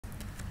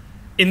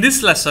In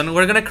this lesson,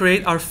 we're going to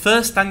create our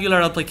first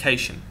Angular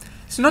application.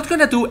 It's not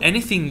going to do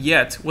anything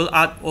yet. We'll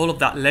add all of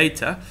that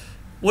later.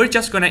 We're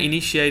just going to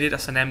initiate it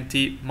as an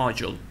empty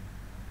module.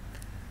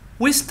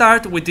 We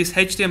start with this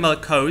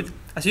HTML code.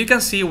 As you can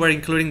see, we're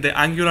including the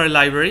Angular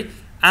library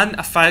and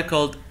a file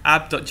called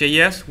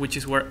app.js, which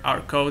is where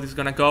our code is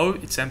going to go.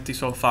 It's empty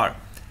so far.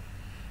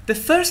 The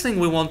first thing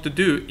we want to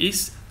do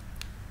is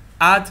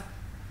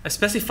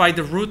specify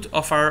the root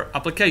of our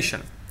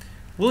application.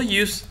 We'll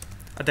use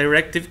a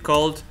directive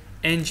called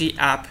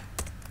ng-app,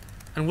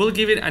 and we'll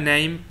give it a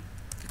name,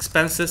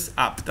 expenses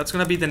app. That's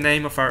going to be the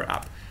name of our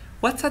app.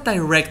 What's a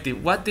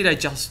directive? What did I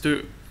just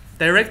do?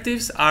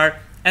 Directives are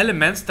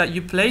elements that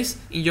you place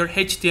in your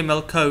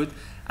HTML code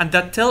and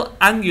that tell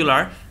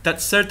Angular that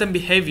certain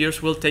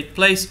behaviors will take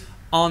place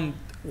on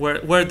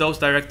where those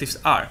directives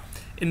are.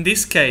 In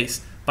this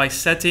case, by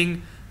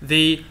setting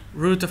the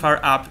root of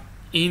our app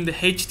in the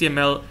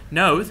HTML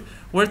node,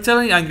 we're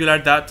telling Angular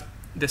that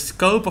the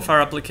scope of our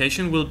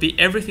application will be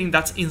everything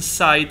that's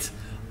inside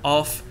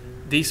of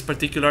this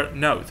particular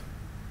node.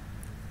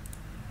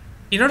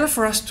 In order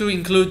for us to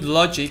include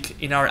logic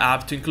in our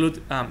app, to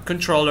include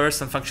controllers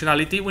and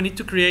functionality, we need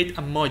to create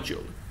a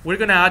module. We're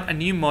going to add a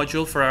new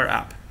module for our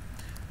app.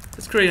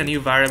 Let's create a new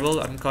variable.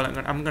 I'm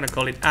going to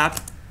call it app,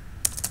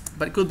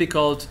 but it could be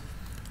called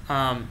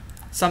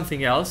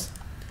something else.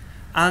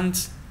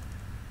 And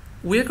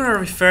we're going to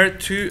refer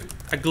to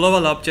a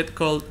global object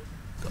called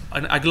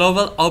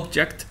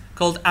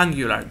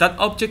Angular. That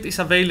object is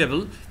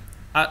available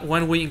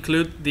when we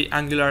include the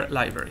Angular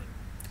library.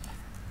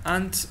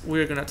 And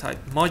we're going to type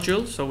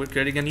module, so we're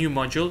creating a new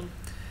module.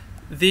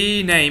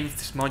 The name of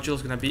this module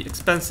is going to be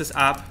expenses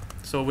app,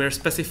 so we're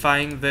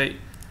specifying the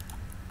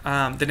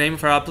name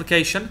of our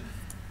application.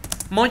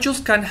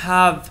 Modules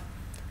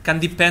can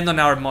depend on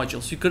our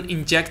modules. You can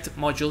inject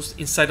modules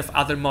inside of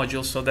other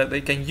modules so that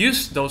they can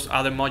use those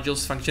other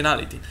modules'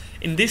 functionality.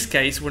 In this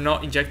case, we're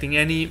not injecting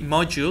any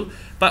module,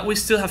 but we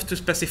still have to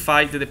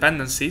specify the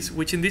dependencies,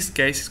 which in this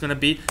case is going to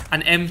be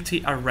an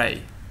empty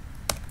array.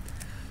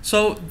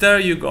 So there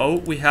you go.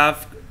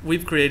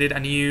 We've created a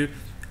new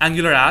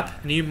Angular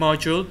app, a new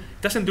module.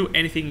 It doesn't do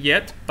anything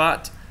yet,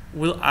 but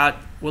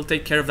we'll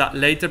take care of that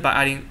later by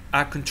adding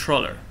a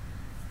controller.